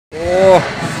Ô,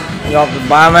 gặp được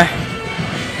ba mày.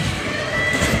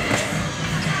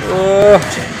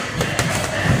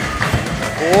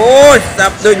 Ôi,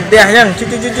 sắp đừng đẻ nhá.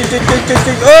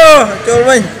 Ô, trôi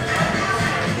mình.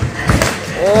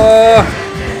 Ô.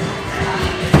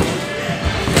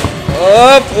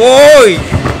 Ôi.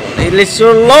 Đi lên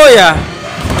số lôi à.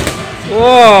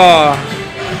 Wow.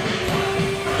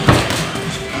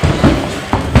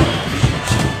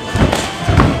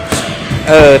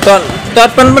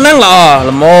 Tốt bên năng là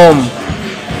mồm.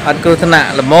 Ăn cứ thân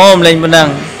nạ là mồm lên bên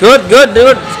năng. Good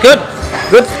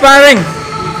sparring.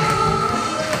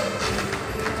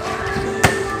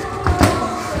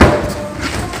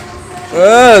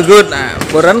 Good à,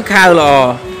 bữa rắn khao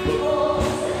lò.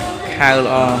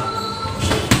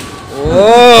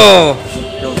 Oh.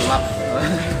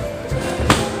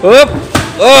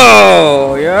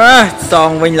 Oh, yeah,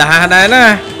 song mình là đây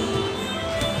nè.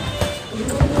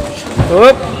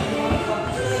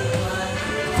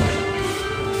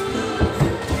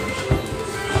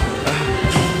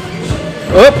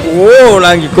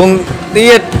 Làm gì con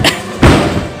tiết.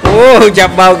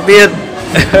 Chặt bao tiết.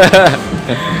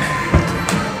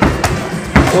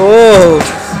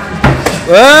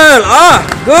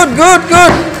 Good.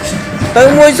 Tự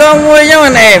mua xong mua cho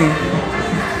anh em.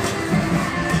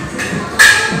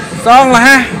 Xong là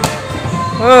ha.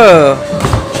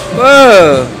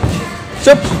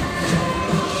 Chụp.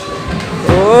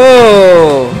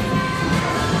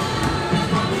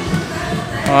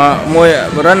 Môi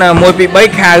bữa đó là môi bị bấy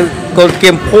khao còn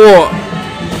kiềm khô.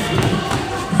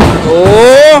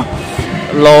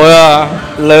 Lồi à,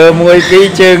 lờ môi cái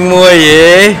chân môi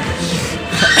vậy.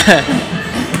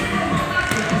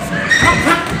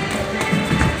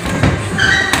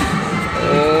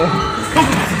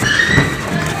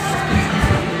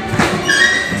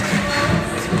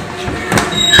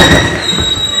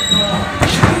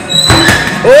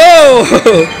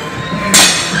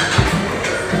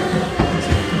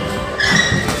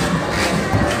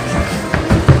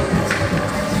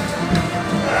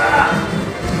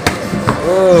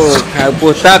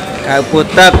 Khảo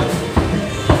putak.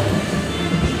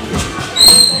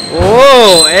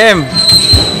 Em.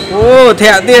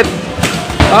 Thẹo tiết.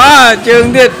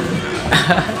 Trường tiết.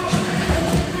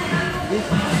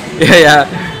 Yeah.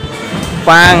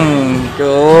 Pang.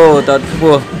 Tốt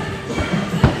buồn.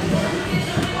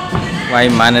 Quay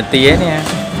mana tía nè.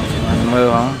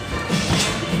 Mơ không?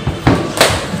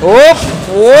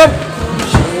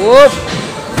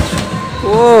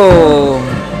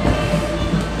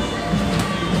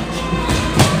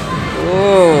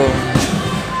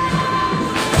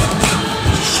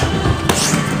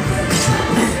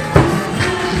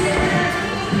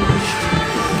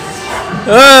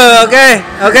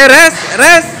 Okay, rest.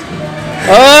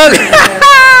 Okay.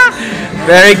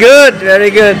 Very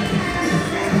good.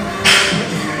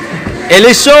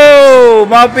 Eliso,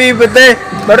 mapi bete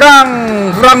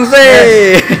barang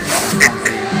Francais.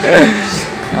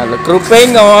 Là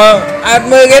grouping ngồi ăn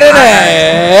mơ cái đó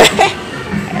này.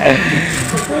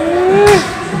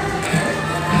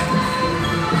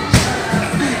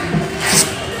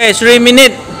 Okay, 3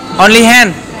 minutes. Only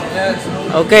hand.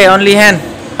 Okay, only hand.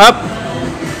 Up.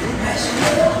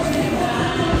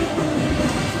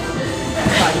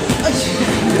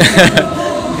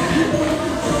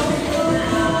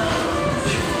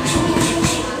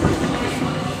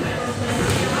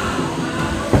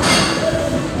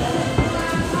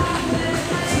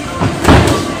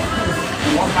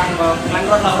 Lăn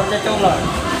con lò cho chung rồi.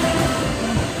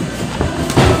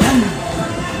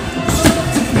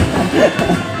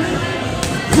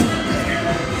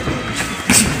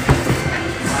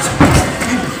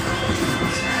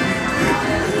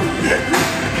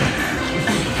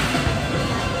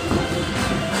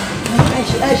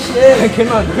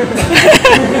 Come on.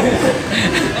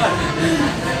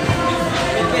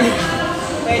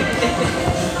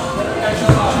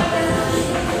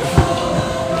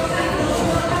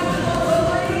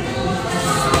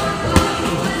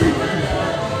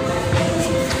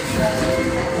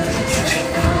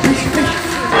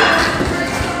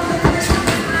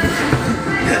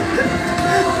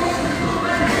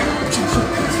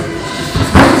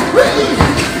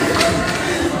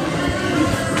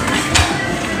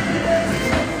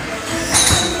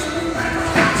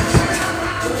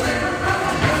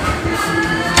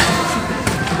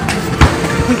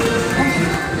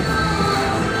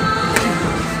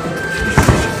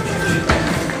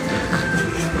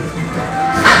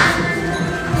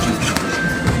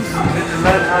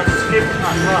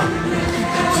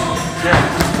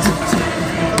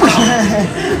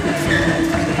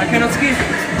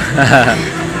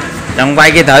 Trong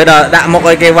vai cái thử đó đã một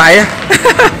cái cây vai á.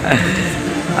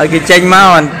 ឲ្យគេចេញម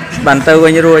កបានទៅវិ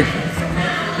ញរួច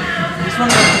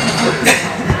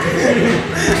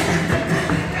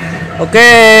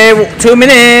Okay 2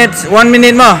 minutes 1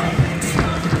 minute more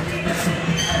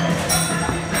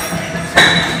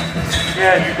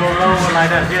Yeah, you go lower like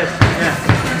that. Yes. Yeah.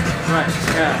 Right.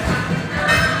 Yeah.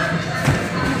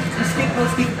 Stick, no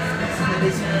stick.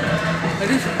 Like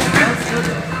this.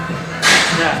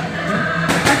 Yeah.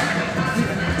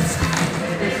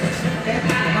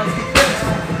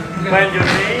 Bend your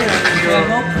knee and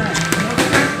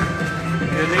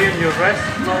your knee and your breast.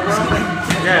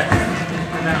 Yeah.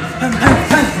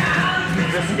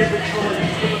 Just skip the shoulder.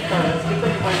 Skip the third. Skip the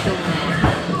right shoulder.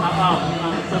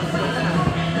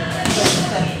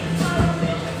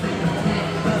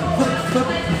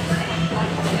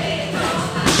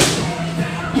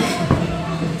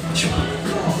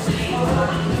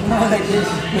 Like this.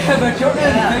 Yeah, but you're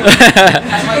good.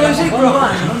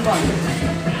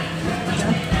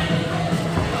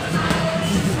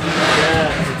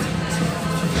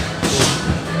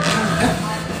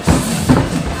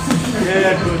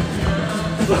 Yeah, good.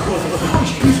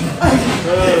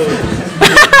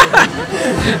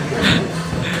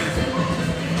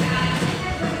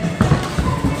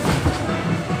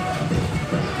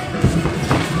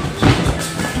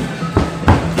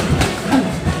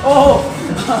 Oh!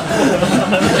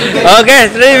 Okay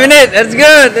 3 minutes that's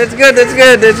good that's good that's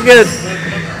good that's good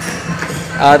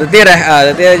từ tiết này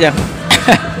từ tiết chưa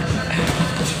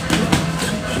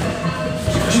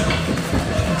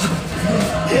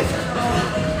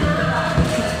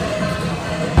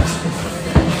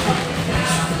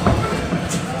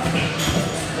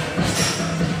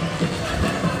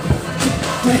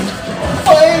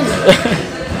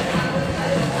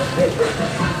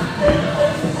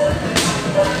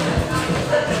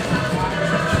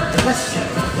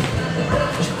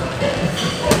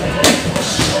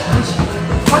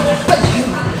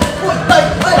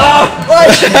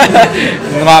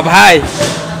ngọt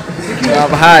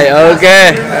hai ok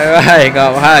bye bye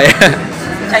ngọt hai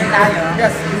Check that.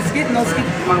 Yes, skip, no skip.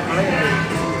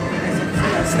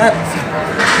 Snap.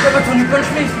 But when you punch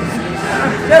me,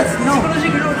 yes, no.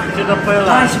 Chứ tập phê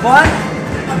là Punch one.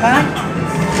 Huh?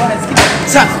 One, skip.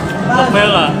 Sa. tập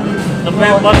phê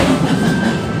bật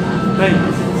đây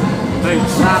đây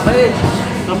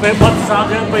tập phê bật sao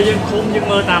chứ bây giờ khung nhưng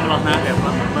mơ tam lọt nè đẹp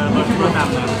lắm mơ tam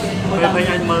nè bây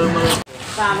anh mơ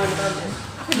Tam rồi.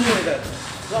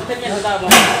 Rồi thế nhận ra mà.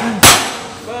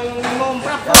 Ngôm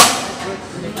pháp.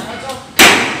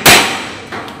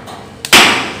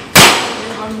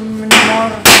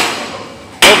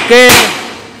 Okay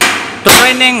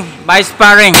training by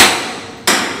sparring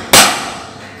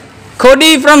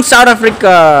Cody from South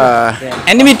Africa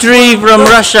Enemy 3 from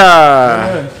Russia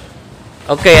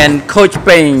okay and Coach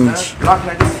Page Block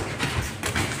like this.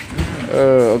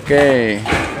 okay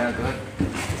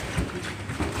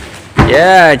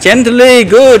yeah gently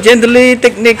good gently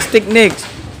techniques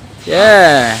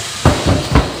yeah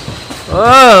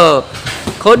oh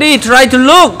Cody try to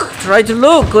look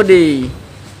Cody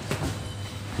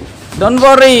don't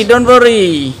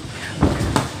worry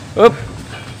up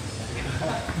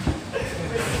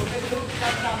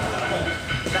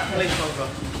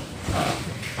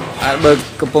bơ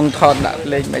កំពុងថតដាក់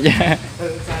លេងមកយ៉ា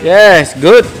yes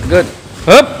good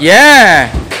up yeah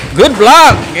good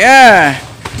block yeah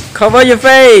cover your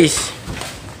face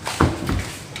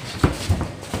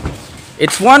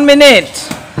it's 1 minute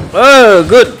oh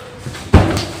good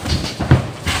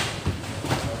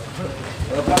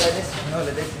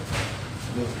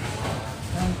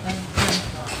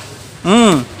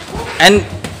and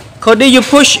Cody you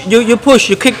push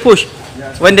you kick push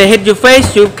when they hit your face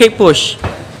you kick push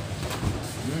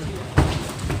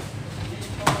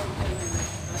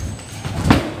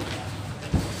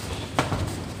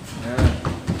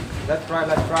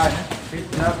Let's try.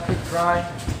 Quick try.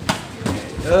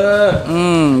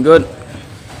 Good.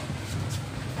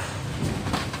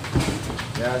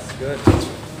 Yes, good.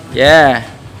 Yeah.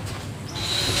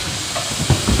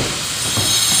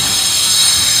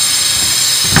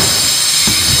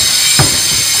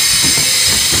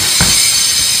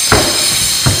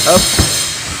 Up.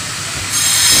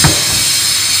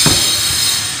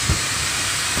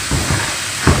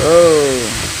 Oh.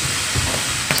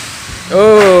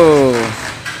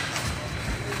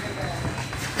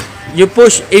 You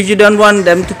push if you don't want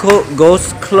them to go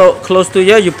close to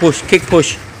you. You push, kick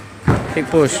push.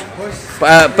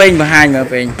 Pain behind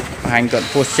got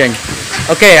push change.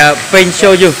 Okay, pain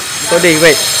show you. Cody,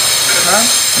 wait. Huh?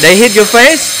 They hit your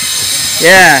face.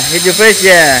 Yeah, hit your face.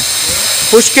 Yeah.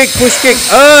 Push kick.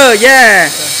 Oh yeah.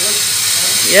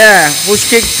 Yeah, push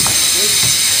kick.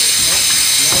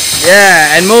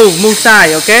 Yeah, and move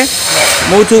side, okay?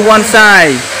 Move to one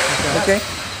side, okay?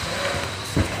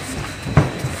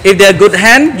 If they're good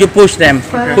hand, you push them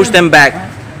back.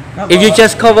 If you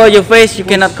just cover your face, you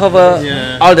cannot cover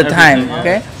all the time,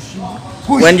 okay?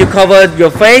 When you cover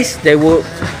your face, they will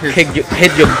hit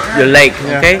your leg,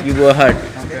 okay? You will hurt.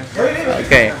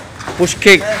 Okay. Push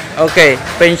kick. Okay.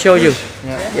 Pen show you.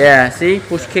 Yeah. See?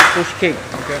 Push kick. Okay.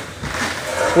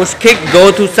 Push kick.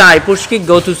 Go to side. Push kick.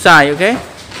 Go to side. Okay.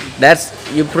 That's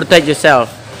you protect yourself.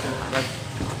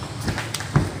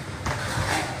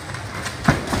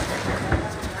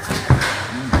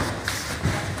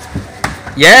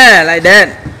 Yeah, like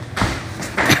that.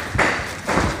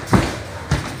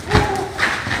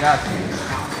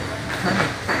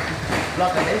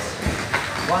 Block like this.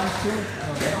 1, 2.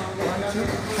 Okay. 1, 2.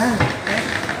 Hand.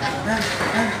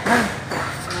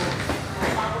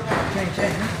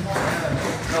 Change.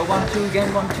 No, 1, 2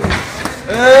 again. 1, 2.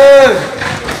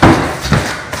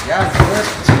 Yeah, good.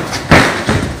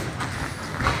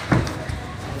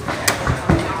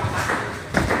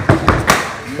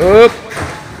 Up.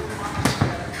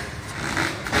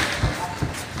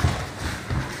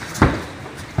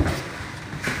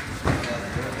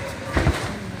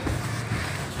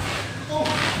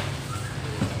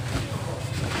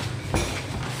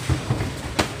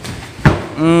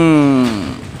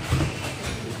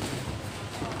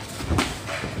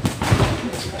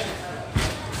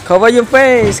 Cover your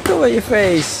face.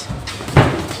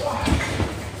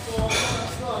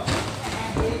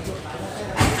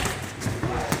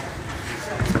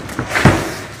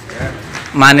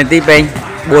 Mà nè tí bên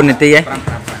 4 nè tí ấy.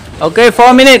 Okay,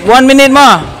 4 minutes, 1 minute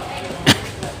more.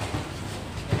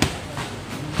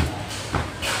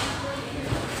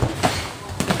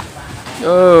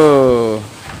 Oh.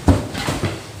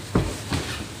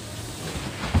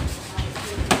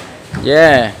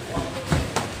 Yeah.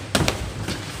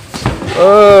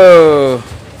 Oh.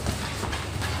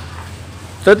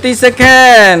 30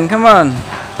 seconds. Come on.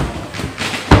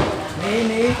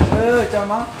 Ní. Cho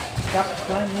nó. Cặp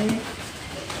cái ní.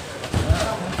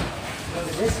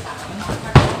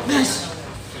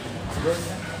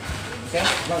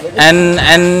 And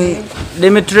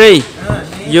Dimitri,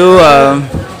 you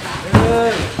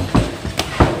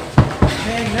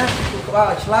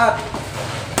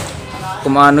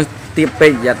come on, nó tiếp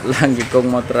bây giật lần gì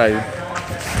cùng một trời.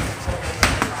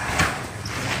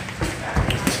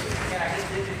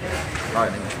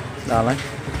 Đó đấy.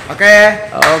 Okay,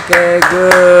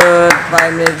 good.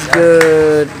 5 minutes,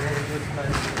 good.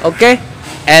 Okay,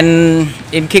 and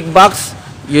in kickbox,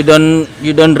 you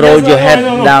don't roll your head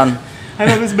down. I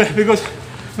know this because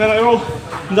when I roll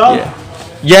down,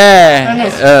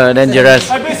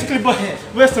 dangerous. I basically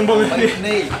Western ball.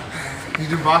 You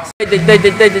do box. Tích.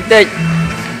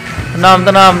 Tanam.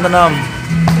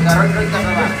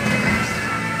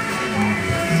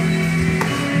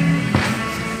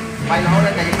 Bay nó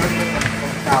lên này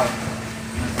đầu.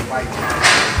 Bay.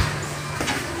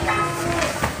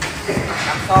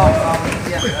 Cắm to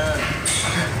kia.